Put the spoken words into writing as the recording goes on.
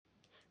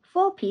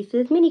4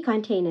 pieces mini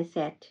container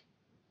set.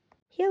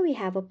 Here we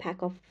have a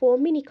pack of 4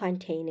 mini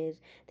containers.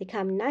 They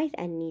come nice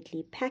and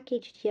neatly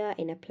packaged here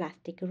in a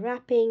plastic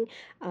wrapping,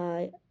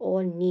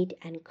 all neat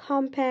and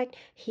compact.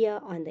 Here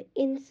on the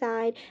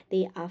inside,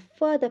 they are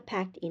further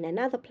packed in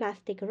another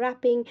plastic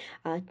wrapping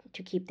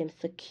to keep them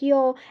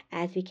secure.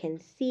 As we can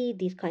see,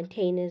 these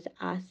containers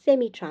are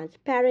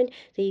semi-transparent,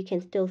 so you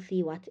can still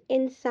see what's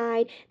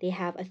inside. They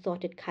have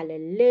assorted color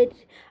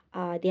lids.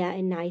 They are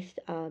a nice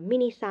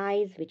mini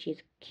size, which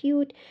is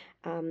cute.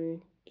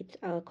 It's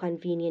a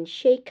convenient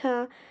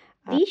shaker.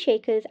 These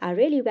shakers are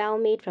really well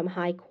made from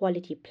high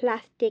quality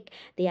plastic.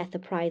 They are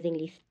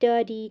surprisingly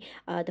sturdy.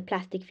 The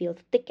plastic feels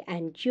thick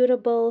and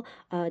durable.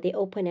 They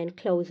open and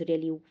close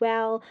really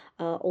well.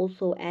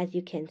 Also, as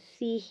you can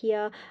see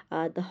here,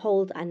 the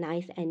holes are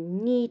nice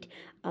and neat.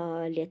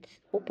 Let's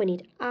open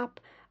it up.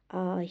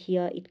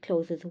 Here it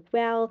closes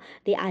well.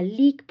 They are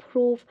leak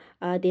proof.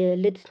 The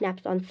lid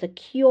snaps on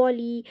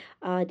securely.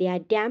 They are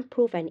damp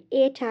proof and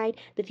airtight.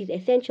 This is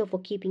essential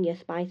for keeping your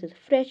spices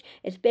fresh,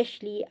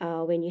 especially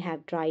when you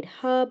have dried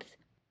herbs.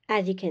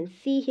 As you can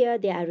see here,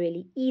 they are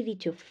really easy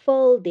to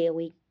fill. There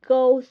we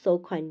go, so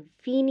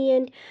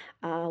convenient.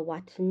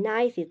 What's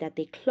nice is that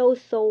they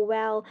close so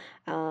well.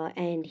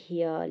 And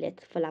here,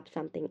 let's fill up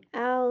something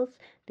else.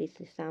 This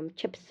is some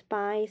chip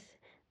spice.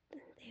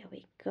 There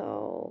we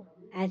go.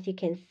 As you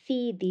can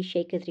see, these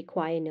shakers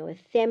require no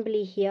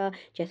assembly here.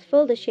 Just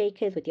fill the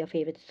shakers with your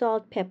favorite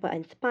salt, pepper,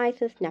 and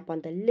spices. Snap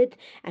on the lid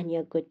and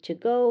you're good to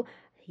go.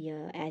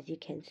 Here, as you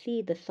can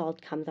see, the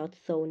salt comes out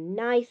so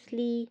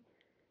nicely.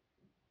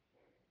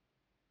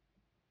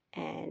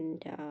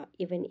 And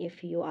even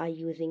if you are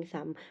using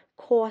some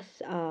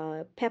coarse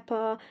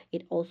pepper,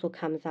 it also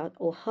comes out,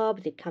 or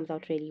herbs, it comes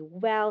out really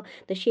well.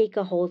 The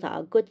shaker holes are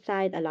a good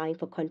size, allowing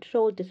for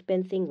controlled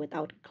dispensing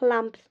without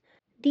clumps.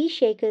 These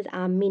shakers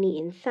are mini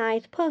in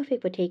size,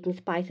 perfect for taking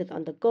spices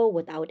on the go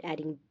without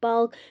adding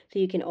bulk, so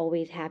you can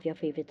always have your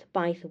favorite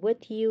spice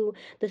with you.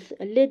 The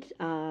lids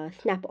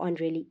snap on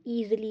really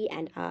easily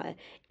and are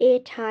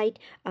airtight.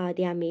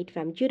 They are made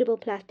from durable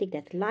plastic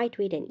that's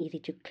lightweight and easy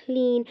to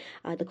clean.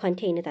 The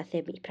containers are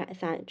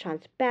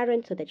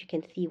semi-transparent so that you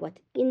can see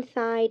what's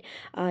inside.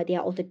 They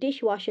are also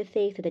dishwasher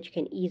safe so that you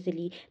can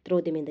easily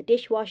throw them in the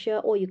dishwasher,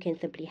 or you can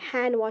simply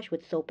hand wash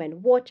with soap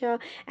and water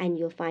and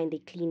you'll find they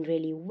clean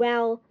really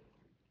well.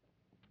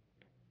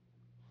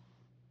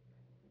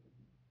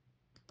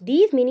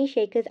 These mini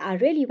shakers are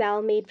really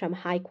well made from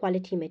high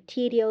quality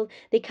material.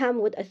 They come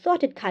with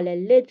assorted color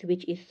lids,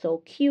 which is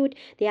so cute.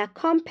 They are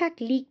compact,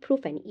 leak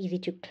proof, and easy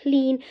to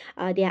clean.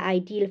 They are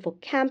ideal for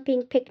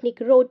camping, picnic,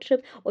 road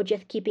trips, or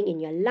just keeping in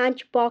your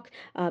lunchbox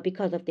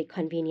because of the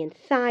convenient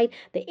size.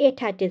 The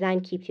airtight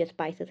design keeps your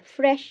spices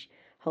fresh.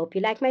 Hope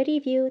you like my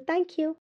review. Thank you.